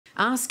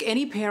Ask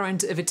any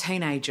parent of a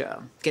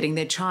teenager. Getting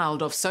their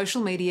child off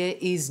social media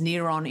is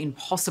near on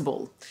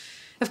impossible.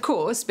 Of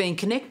course, being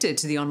connected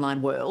to the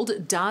online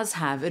world does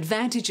have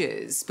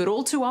advantages, but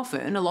all too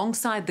often,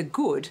 alongside the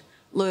good,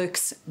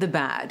 lurks the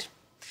bad.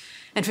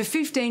 And for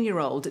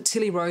 15-year-old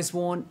Tilly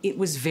Rosewarne, it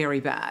was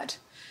very bad.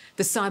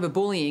 The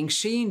cyberbullying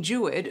she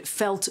endured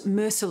felt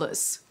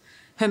merciless.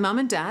 Her mum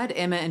and dad,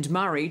 Emma and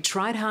Murray,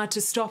 tried hard to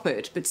stop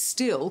it, but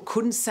still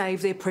couldn't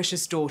save their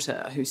precious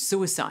daughter, who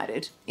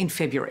suicided in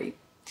February.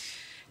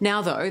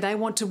 Now, though, they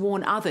want to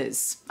warn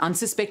others,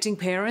 unsuspecting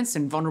parents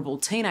and vulnerable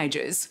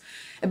teenagers,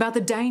 about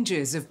the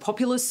dangers of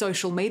popular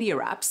social media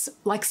apps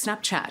like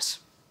Snapchat.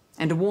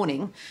 And a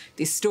warning,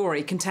 this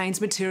story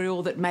contains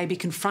material that may be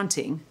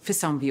confronting for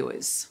some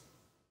viewers.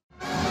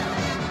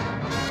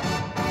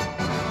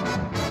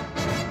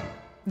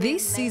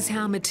 This is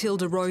how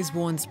Matilda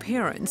Rosewarne's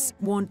parents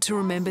want to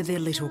remember their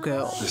little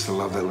girl. Just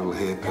love that little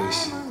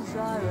hairpiece.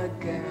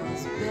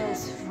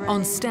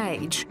 On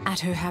stage, at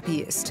her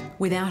happiest,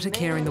 without a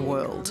care in the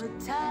world.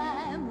 Look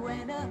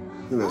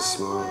at that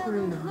smile.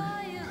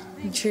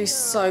 She was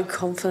so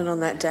confident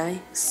on that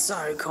day,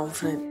 so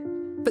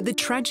confident. But the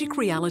tragic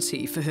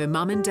reality for her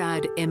mum and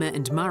dad, Emma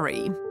and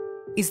Murray,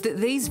 is that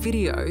these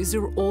videos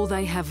are all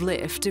they have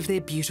left of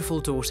their beautiful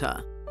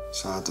daughter.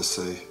 It's hard to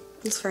see.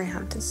 It's very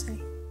hard to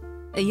see.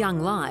 A young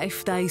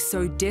life they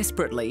so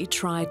desperately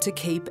tried to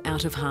keep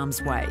out of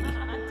harm's way.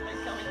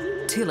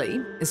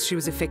 Tilly, as she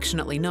was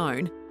affectionately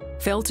known,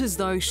 felt as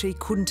though she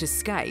couldn't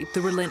escape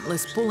the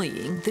relentless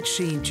bullying that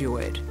she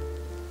endured.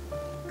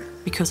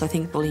 Because I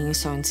think bullying is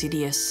so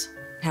insidious,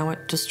 how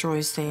it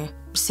destroys their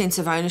sense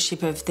of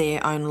ownership of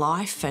their own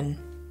life, and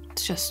it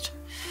just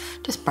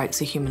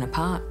breaks a human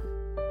apart.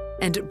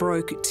 And it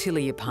broke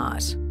Tilly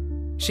apart.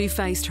 She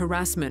faced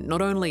harassment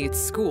not only at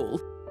school,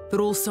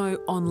 but also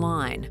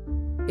online.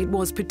 It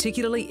was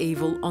particularly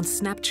evil on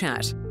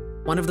Snapchat,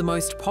 one of the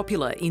most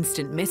popular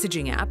instant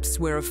messaging apps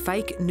where a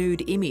fake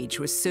nude image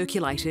was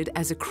circulated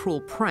as a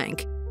cruel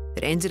prank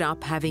that ended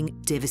up having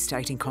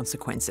devastating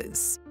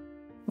consequences.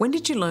 When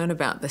did you learn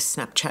about the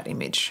Snapchat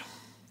image?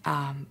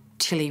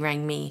 Tilly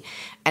rang me,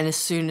 and as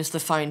soon as the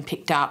phone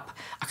picked up,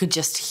 I could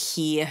just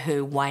hear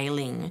her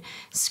wailing,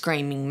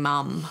 screaming,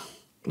 "Mum."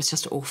 It was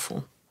just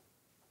awful.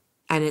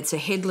 And it's a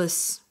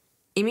headless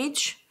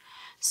image,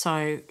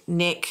 so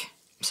neck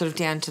sort of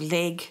down to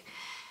leg.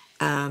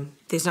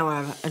 There's no way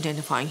of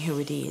identifying who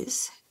it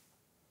is.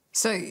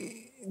 So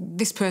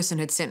this person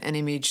had sent an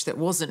image that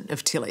wasn't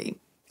of Tilly,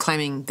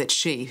 claiming that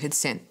she had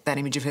sent that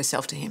image of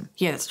herself to him.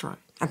 Yeah, that's right.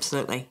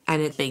 Absolutely.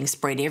 And it's being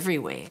spread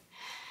everywhere.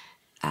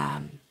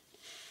 And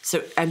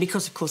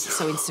because, of course, it's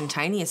so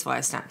instantaneous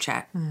via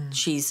Snapchat,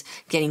 she's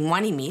getting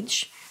one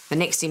image, the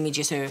next image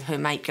is her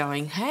mate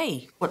going,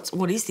 "Hey,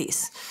 what is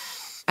this?"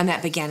 And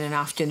that began an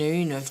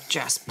afternoon of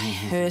just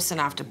person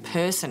after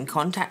person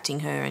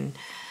contacting her and,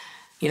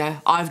 you know,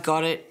 I've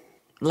got it,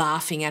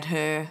 laughing at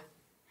her.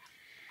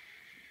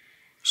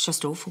 It's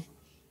just awful.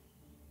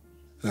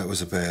 That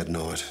was a bad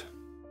night.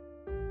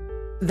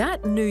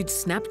 That nude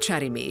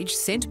Snapchat image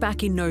sent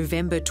back in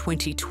November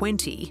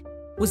 2020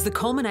 was the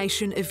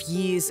culmination of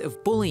years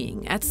of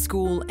bullying at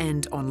school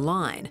and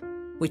online,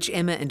 which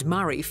Emma and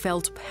Murray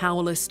felt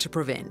powerless to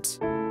prevent.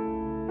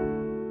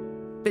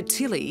 But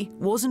Tilly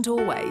wasn't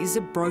always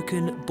a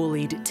broken,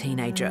 bullied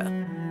teenager.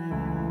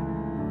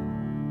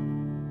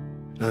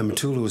 No,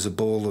 Matilda was a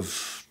ball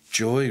of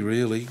joy,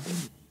 really.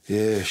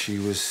 Yeah, she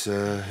was.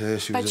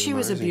 But she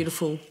was a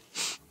beautiful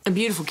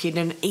kid,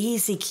 an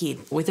easy kid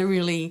with a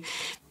really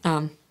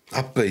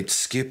upbeat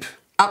skip.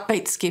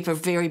 A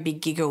very big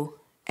giggle,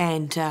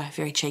 and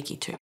very cheeky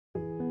too.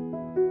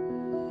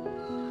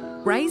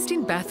 Raised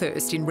in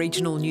Bathurst in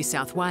regional New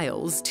South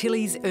Wales,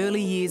 Tilly's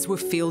early years were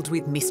filled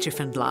with mischief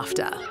and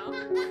laughter.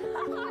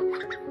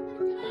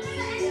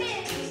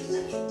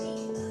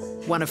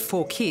 One of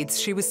 4 kids,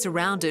 she was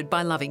surrounded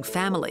by loving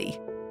family.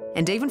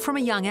 And even from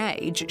a young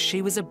age,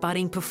 she was a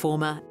budding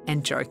performer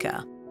and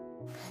joker.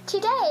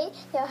 Today,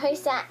 your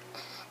host at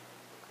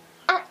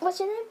what's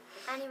your name?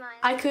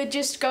 I could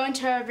just go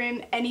into her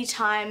room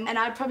anytime and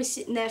I'd probably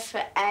sit in there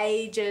for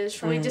ages,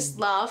 probably just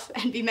laugh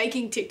and be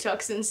making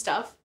TikToks and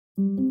stuff.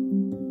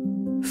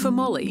 For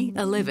Molly,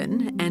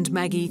 11, and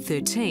Maggie,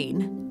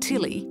 13,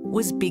 Tilly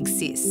was Big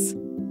Sis,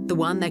 the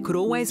one they could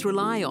always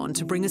rely on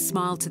to bring a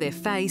smile to their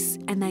face,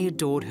 and they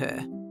adored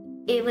her.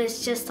 It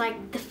was just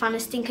like the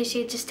funnest thing because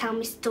she'd just tell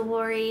me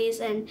stories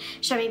and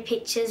show me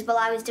pictures while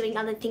I was doing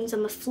other things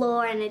on the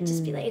floor, and it'd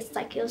just be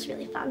like, it was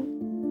really fun.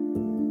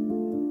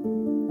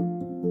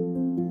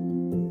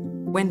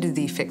 When did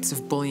the effects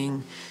of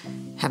bullying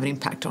have an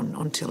impact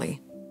on Tilly?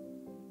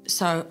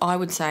 So I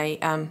would say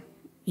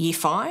year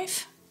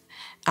 5,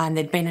 and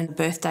there'd been a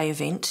birthday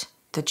event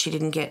that she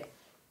didn't get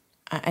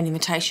an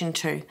invitation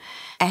to,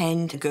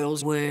 and the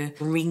girls were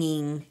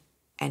ringing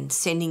and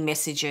sending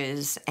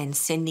messages and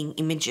sending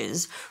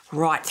images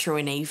right through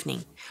an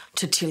evening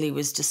till Tilly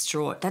was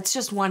distraught. That's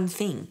just one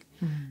thing,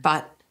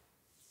 but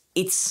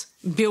it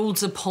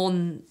builds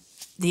upon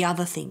the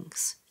other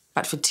things.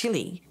 But for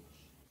Tilly,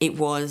 it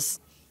was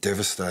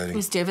devastating. It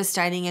was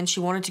devastating, and she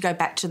wanted to go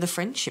back to the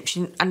friendship.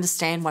 She didn't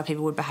understand why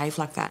people would behave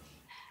like that.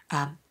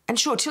 And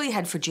sure, Tilly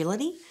had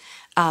fragility,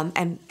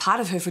 and part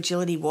of her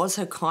fragility was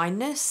her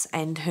kindness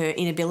and her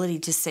inability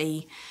to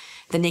see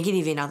the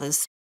negative in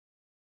others.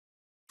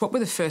 What were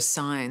the first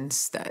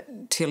signs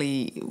that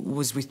Tilly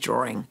was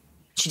withdrawing?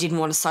 She didn't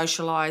want to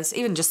socialise,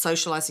 even just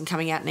socialising,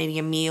 coming out and eating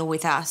a meal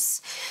with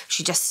us.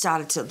 She just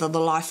started to, the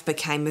life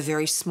became a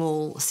very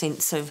small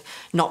sense of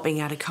not being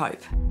able to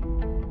cope.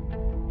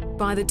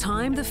 By the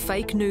time the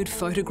fake nude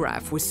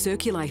photograph was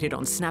circulated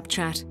on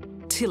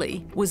Snapchat,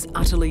 Tilly was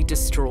utterly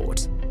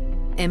distraught.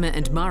 Emma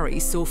and Murray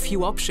saw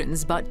few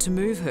options but to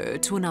move her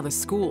to another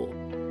school.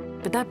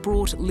 But that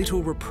brought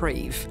little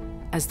reprieve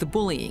as the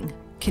bullying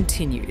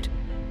continued.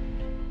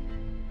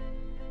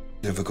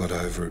 Never got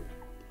over it.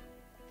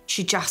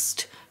 She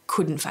just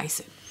couldn't face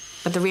it.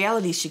 But the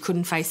reality is she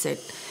couldn't face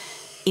it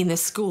in the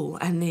school,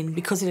 and then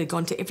because it had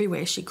gone to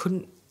everywhere, she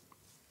couldn't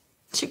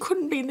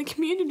be in the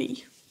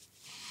community.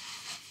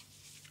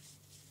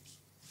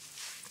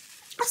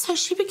 So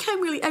she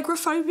became really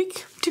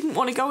agoraphobic, didn't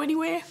want to go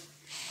anywhere.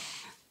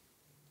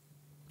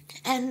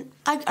 And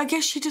I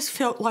guess she just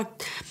felt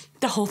like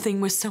the whole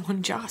thing was so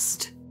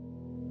unjust.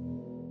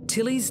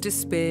 Tilly's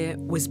despair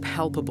was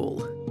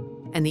palpable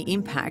and the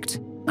impact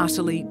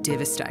utterly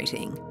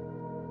devastating.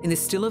 In the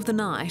still of the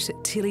night,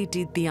 Tilly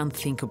did the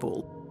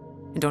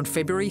unthinkable. And on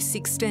February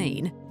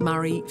 16,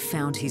 Murray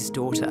found his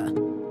daughter.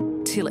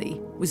 Tilly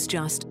was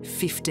just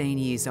 15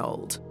 years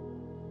old.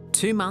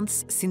 2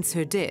 months since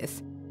her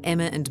death,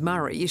 Emma and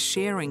Murray are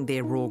sharing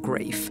their raw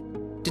grief,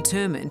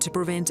 determined to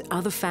prevent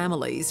other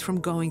families from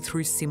going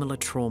through similar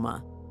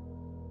trauma.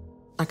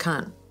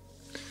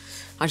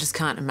 I just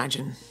can't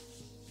imagine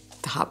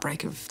the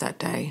heartbreak of that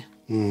day.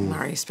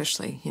 Murray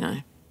especially, you know.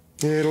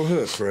 Yeah, it'll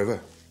hurt forever.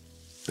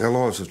 Our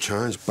lives have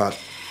changed, but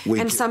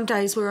some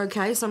days we're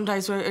okay, some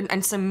days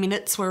and some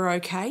minutes we're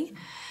okay,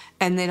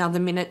 and then other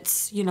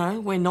minutes, you know,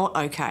 we're not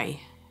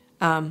okay.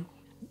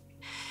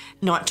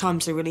 Night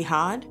times are really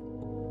hard.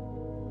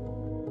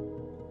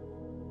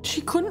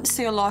 She couldn't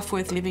see a life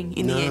worth living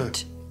in the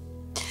end.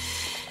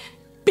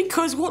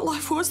 Because what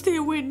life was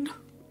there when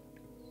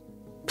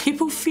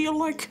people feel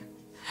like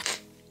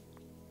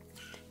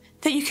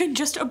that you can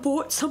just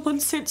abort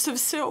someone's sense of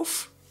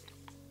self.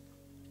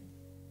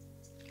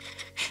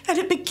 And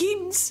it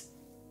begins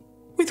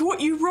with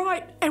what you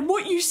write and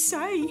what you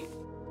say.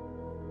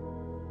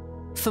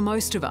 For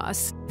most of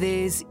us,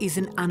 theirs is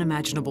an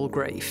unimaginable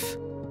grief.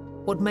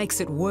 What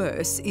makes it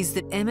worse is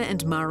that Emma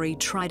and Murray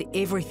tried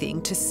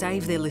everything to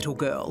save their little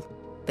girl,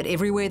 but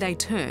everywhere they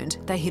turned,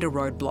 they hit a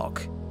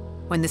roadblock.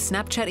 When the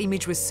Snapchat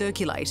image was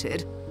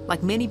circulated,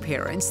 like many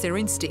parents, their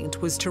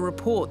instinct was to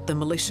report the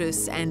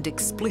malicious and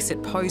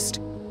explicit post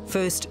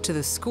first to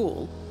the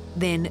school,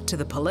 then to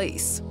the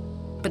police.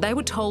 But they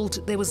were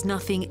told there was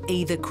nothing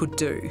either could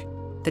do,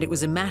 that it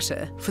was a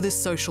matter for the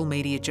social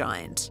media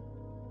giant.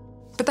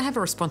 But they have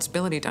a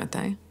responsibility, don't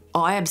they?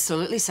 I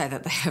absolutely say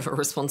that they have a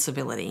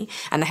responsibility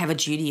and they have a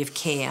duty of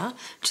care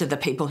to the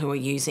people who are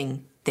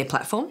using their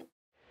platform.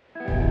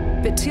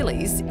 But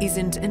Tilly's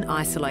isn't an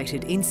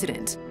isolated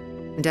incident.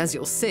 And as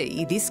you'll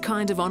see, this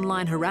kind of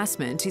online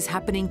harassment is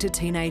happening to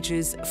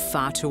teenagers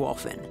far too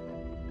often.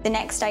 The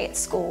next day at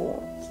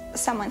school,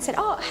 someone said,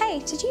 "Oh, hey,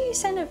 did you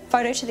send a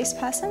photo to this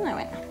person?" I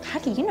went, "How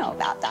do you know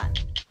about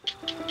that?"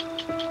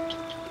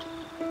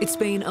 It's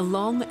been a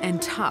long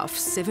and tough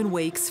 7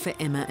 weeks for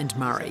Emma and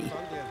Murray.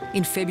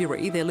 In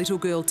February, their little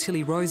girl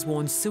Tilly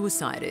Rosewarne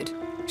suicided.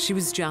 She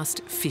was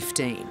just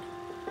 15.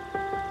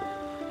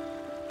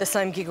 The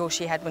same giggle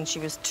she had when she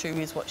was 2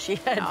 is what she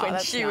had when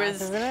she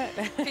was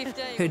 15.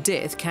 Her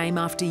death came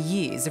after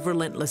years of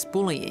relentless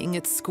bullying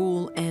at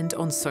school and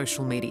on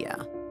social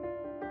media.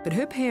 But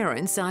her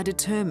parents are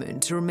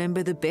determined to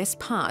remember the best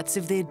parts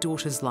of their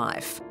daughter's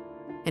life.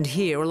 And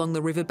here along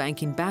the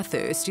riverbank in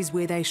Bathurst is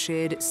where they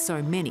shared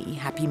so many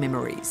happy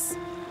memories.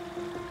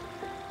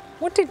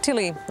 What did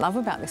Tilly love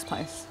about this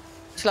place?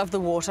 She loved the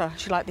water,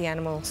 she liked the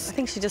animals. I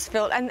think she just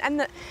felt,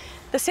 and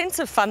the sense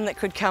of fun that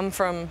could come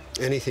from...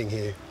 anything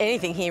here.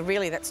 Anything here,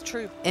 really, that's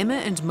true. Emma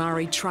and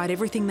Murray tried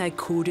everything they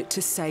could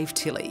to save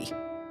Tilly.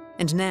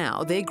 And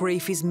now their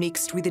grief is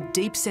mixed with a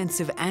deep sense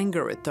of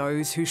anger at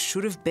those who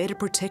should have better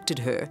protected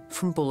her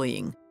from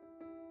bullying.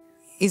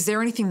 Is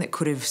there anything that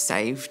could have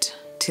saved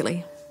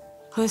Tilly?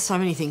 Well, there's so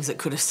many things that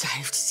could have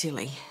saved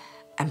Tilly.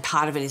 And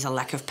part of it is a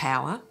lack of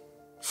power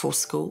for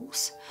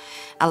schools,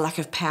 a lack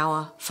of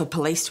power for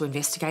police to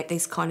investigate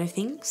these kind of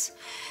things,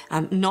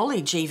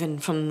 knowledge even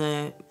from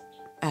the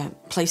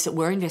police that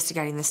were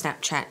investigating the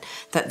Snapchat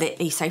that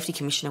the E-Safety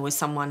Commissioner was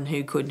someone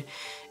who could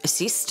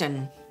assist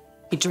and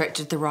be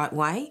directed the right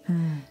way.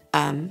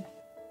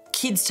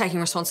 Kids taking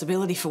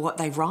responsibility for what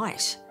they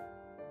write.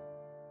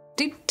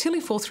 Did Tilly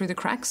fall through the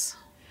cracks?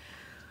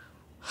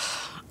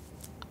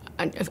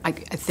 I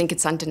think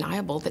it's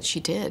undeniable that she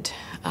did.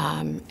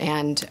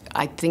 And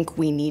I think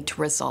we need to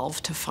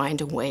resolve to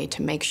find a way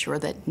to make sure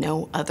that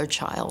no other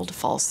child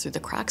falls through the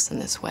cracks in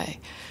this way.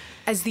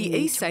 As the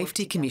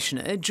E-Safety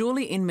Commissioner,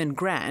 Julie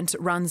Inman-Grant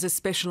runs a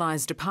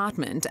specialised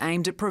department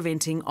aimed at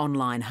preventing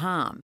online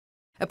harm,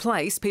 a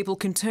place people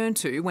can turn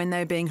to when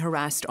they're being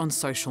harassed on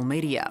social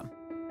media.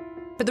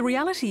 But the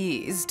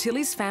reality is,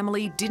 Tilly's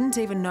family didn't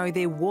even know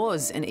there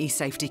was an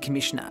E-Safety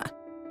Commissioner.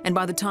 And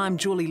by the time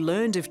Julie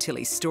learned of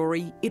Tilly's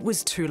story, it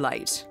was too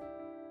late.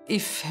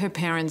 If her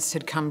parents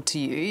had come to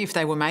you, if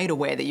they were made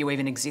aware that you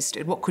even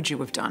existed, what could you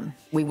have done?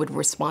 We would have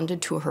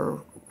responded to her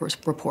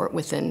report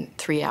within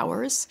 3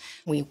 hours.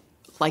 We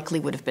likely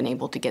would have been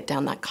able to get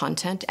down that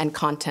content, and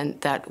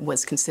content that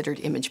was considered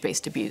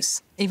image-based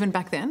abuse. Even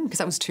back then? Because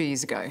that was 2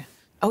 years ago.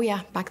 Oh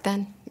yeah, back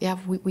then, yeah,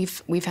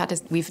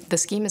 the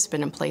scheme has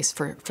been in place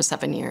for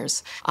 7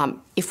 years.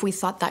 If we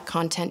thought that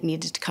content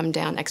needed to come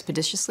down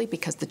expeditiously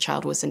because the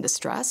child was in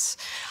distress,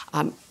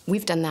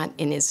 we've done that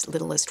in as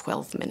little as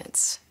 12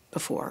 minutes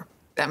before.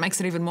 That makes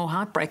it even more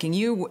heartbreaking.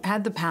 You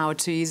had the power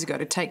 2 years ago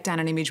to take down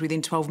an image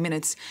within 12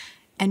 minutes,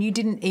 and you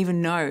didn't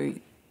even know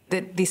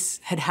that this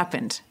had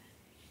happened.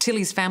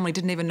 Tilly's family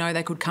didn't even know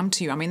they could come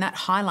to you. I mean, that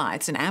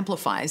highlights and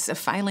amplifies a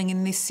failing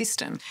in this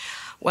system.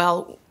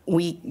 Well,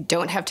 we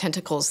don't have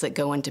tentacles that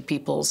go into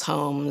people's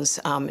homes,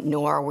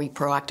 nor are we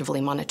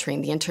proactively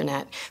monitoring the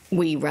internet.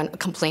 We run a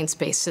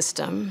complaints-based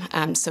system,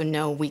 so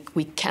no, we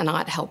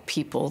cannot help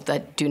people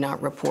that do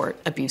not report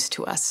abuse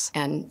to us.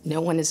 And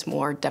no one is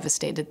more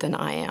devastated than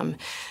I am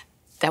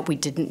that we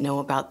didn't know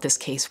about this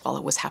case while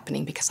it was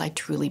happening, because I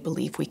truly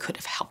believe we could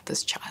have helped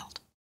this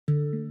child.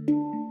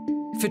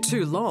 For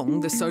too long,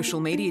 the social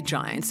media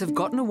giants have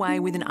gotten away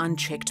with an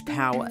unchecked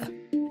power,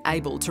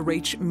 able to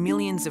reach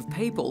millions of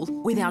people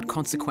without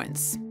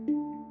consequence.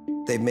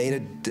 They made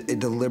a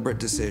deliberate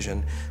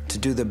decision to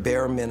do the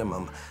bare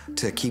minimum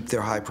to keep their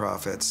high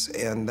profits,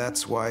 and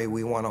that's why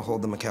we want to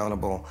hold them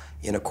accountable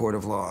in a court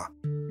of law.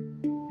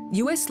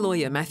 US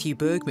lawyer Matthew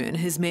Bergman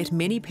has met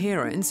many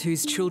parents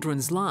whose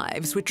children's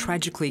lives were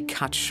tragically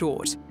cut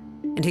short,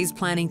 and he's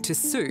planning to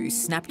sue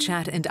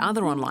Snapchat and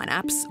other online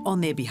apps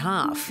on their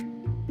behalf.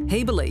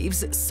 He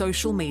believes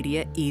social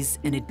media is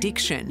an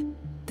addiction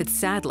that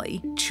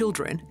sadly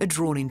children are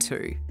drawn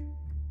into.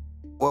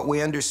 What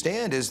we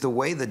understand is the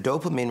way the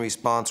dopamine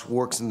response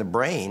works in the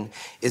brain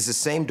is the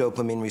same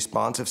dopamine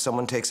response if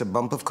someone takes a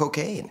bump of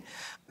cocaine.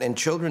 And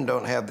children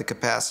don't have the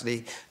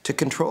capacity to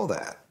control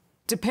that.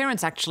 Do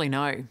parents actually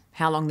know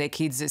how long their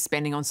kids are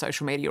spending on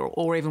social media,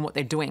 or even what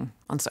they're doing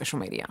on social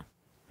media?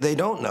 They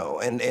don't know,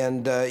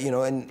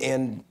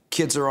 and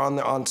kids are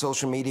on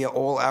social media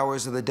all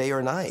hours of the day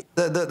or night.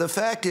 The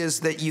fact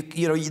is that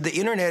the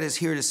internet is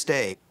here to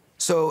stay.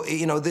 So,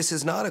 this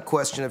is not a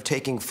question of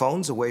taking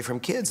phones away from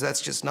kids.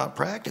 That's just not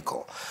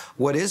practical.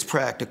 What is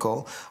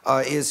practical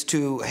is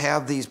to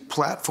have these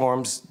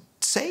platforms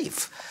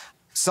safe.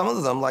 Some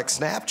of them, like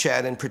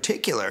Snapchat in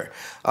particular,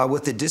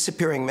 with the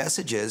disappearing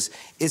messages,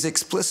 is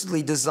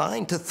explicitly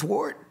designed to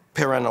thwart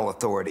parental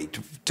authority,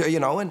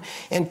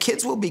 and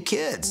kids will be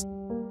kids.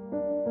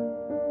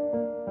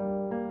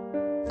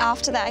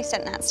 After that, I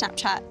sent that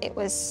Snapchat. It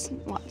was,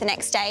 the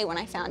next day when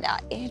I found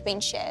out it had been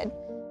shared.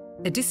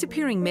 A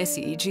disappearing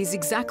message is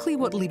exactly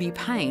what Libby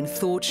Payne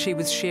thought she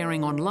was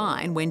sharing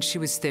online when she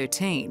was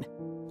 13,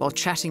 while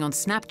chatting on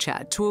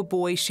Snapchat to a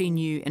boy she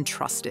knew and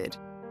trusted.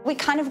 We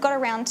kind of got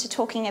around to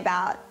talking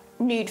about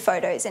nude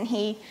photos, and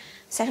he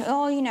said,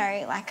 oh,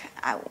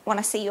 I want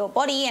to see your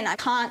body and I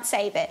can't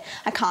save it,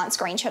 I can't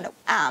screenshot it.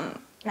 And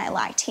I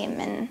liked him,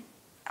 and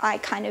I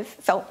kind of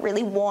felt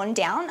really worn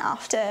down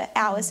after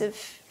hours of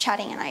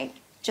chatting, and I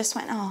just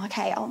went, oh,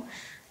 okay,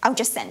 I'll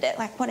just send it,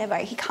 whatever,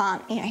 he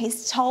can't,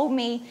 he's told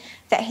me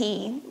that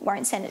he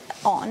won't send it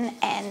on,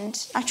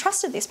 and I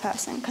trusted this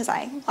person because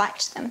I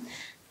liked them.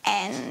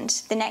 And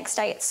the next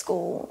day at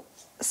school,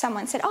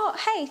 someone said, oh,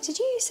 hey, did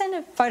you send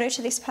a photo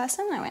to this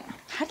person? I went,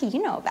 how do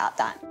you know about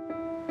that?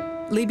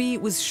 Libby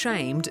was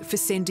shamed for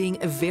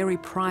sending a very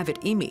private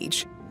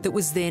image that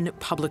was then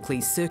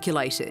publicly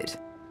circulated.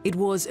 It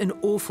was an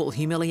awful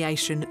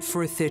humiliation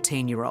for a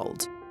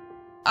 13-year-old.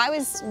 I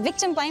was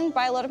victim blamed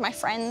by a lot of my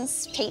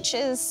friends,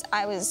 teachers.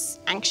 I was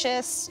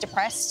anxious,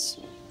 depressed,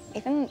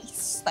 even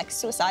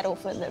suicidal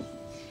for the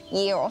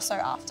year or so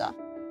after.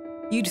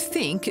 You'd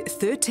think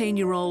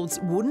 13-year-olds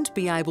wouldn't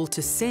be able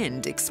to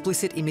send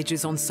explicit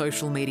images on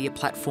social media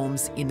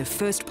platforms in the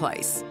first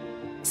place.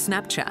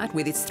 Snapchat,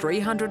 with its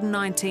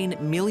 319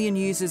 million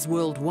users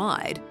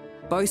worldwide,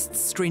 boasts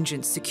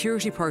stringent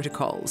security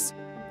protocols.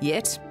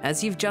 Yet,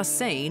 as you've just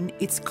seen,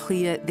 it's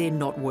clear they're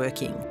not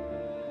working.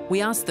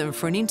 We asked them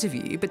for an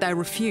interview, but they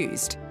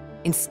refused.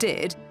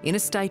 Instead, in a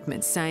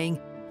statement saying,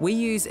 we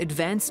use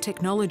advanced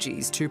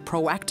technologies to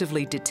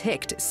proactively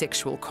detect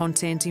sexual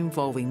content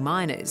involving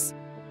minors,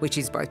 which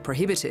is both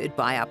prohibited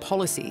by our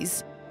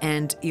policies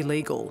and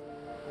illegal.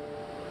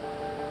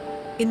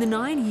 In the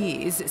 9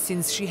 years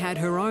since she had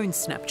her own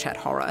Snapchat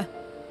horror,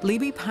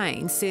 Libby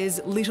Payne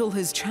says little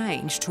has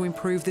changed to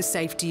improve the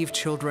safety of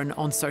children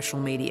on social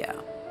media.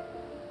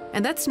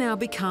 And that's now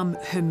become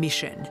her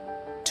mission,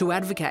 to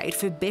advocate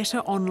for better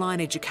online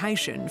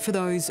education for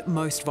those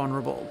most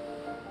vulnerable.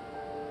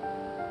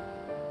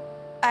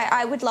 I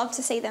I would love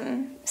to see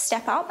them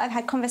step up. I've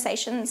had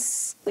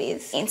conversations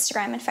with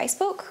Instagram and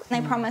Facebook.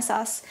 They promise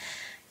us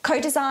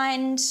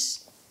co-designed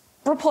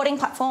reporting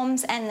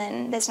platforms and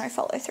then there's no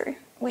follow-through,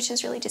 which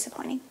is really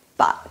disappointing.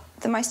 But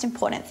the most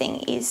important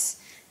thing is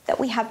that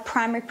we have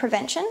primary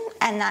prevention,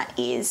 and that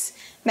is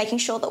making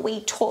sure that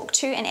we talk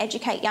to and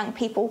educate young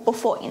people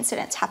before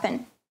incidents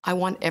happen. I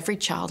want every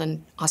child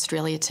in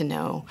Australia to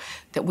know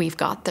that we've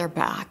got their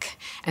back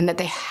and that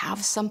they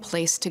have some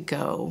place to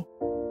go.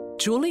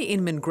 Julie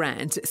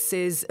Inman-Grant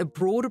says a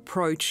broad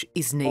approach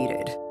is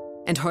needed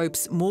and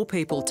hopes more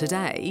people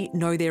today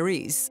know there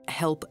is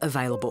help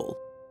available.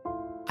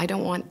 I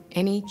don't want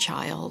any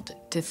child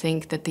to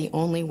think that the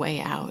only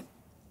way out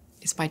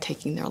is by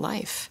taking their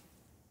life.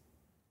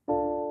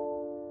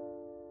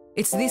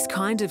 It's this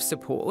kind of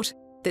support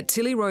that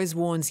Tilly Rose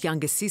Warren's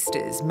younger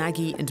sisters,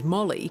 Maggie and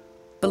Molly,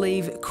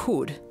 believe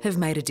could have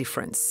made a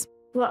difference.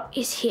 What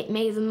has hit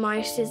me the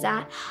most is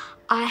that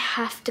I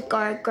have to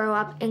grow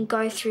up and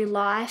go through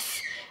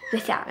life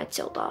without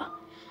Matilda.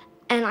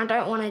 And I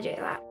don't want to do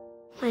that.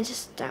 I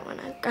just don't want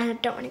to. I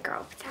don't want to grow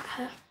up without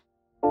her.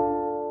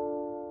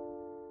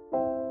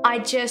 I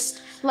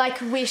just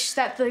wish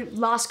that the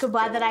last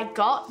goodbye that I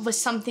got was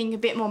something a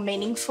bit more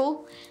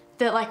meaningful,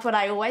 that what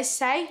I always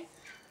say,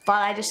 but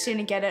I just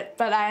didn't get it.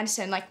 But I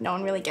understand no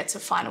one really gets a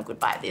final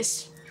goodbye at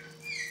this.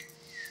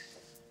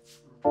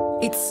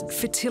 It's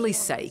for Tilly's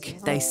sake,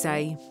 they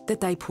say, that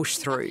they push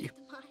through.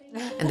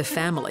 And the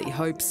family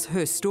hopes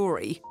her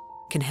story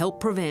can help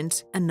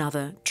prevent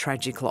another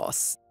tragic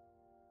loss.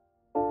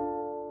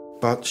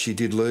 But she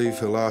did leave.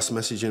 Her last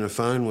message in her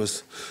phone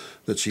was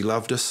that she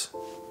loved us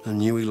and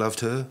knew we loved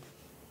her.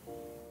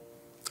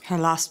 Her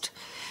last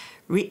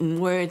written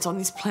words on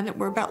this planet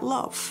were about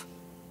love.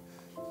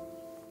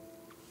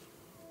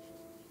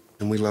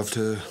 And we loved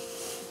her.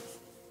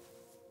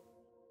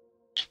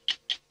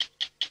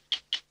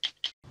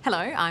 Hello,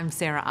 I'm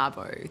Sarah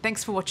Abo.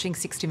 Thanks for watching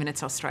 60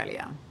 Minutes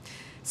Australia.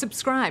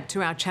 Subscribe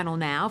to our channel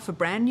now for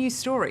brand new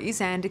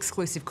stories and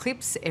exclusive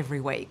clips every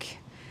week.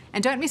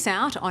 And don't miss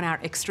out on our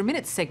Extra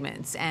Minutes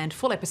segments and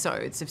full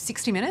episodes of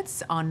 60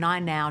 Minutes on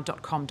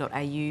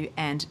 9now.com.au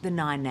and the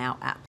 9Now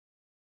app.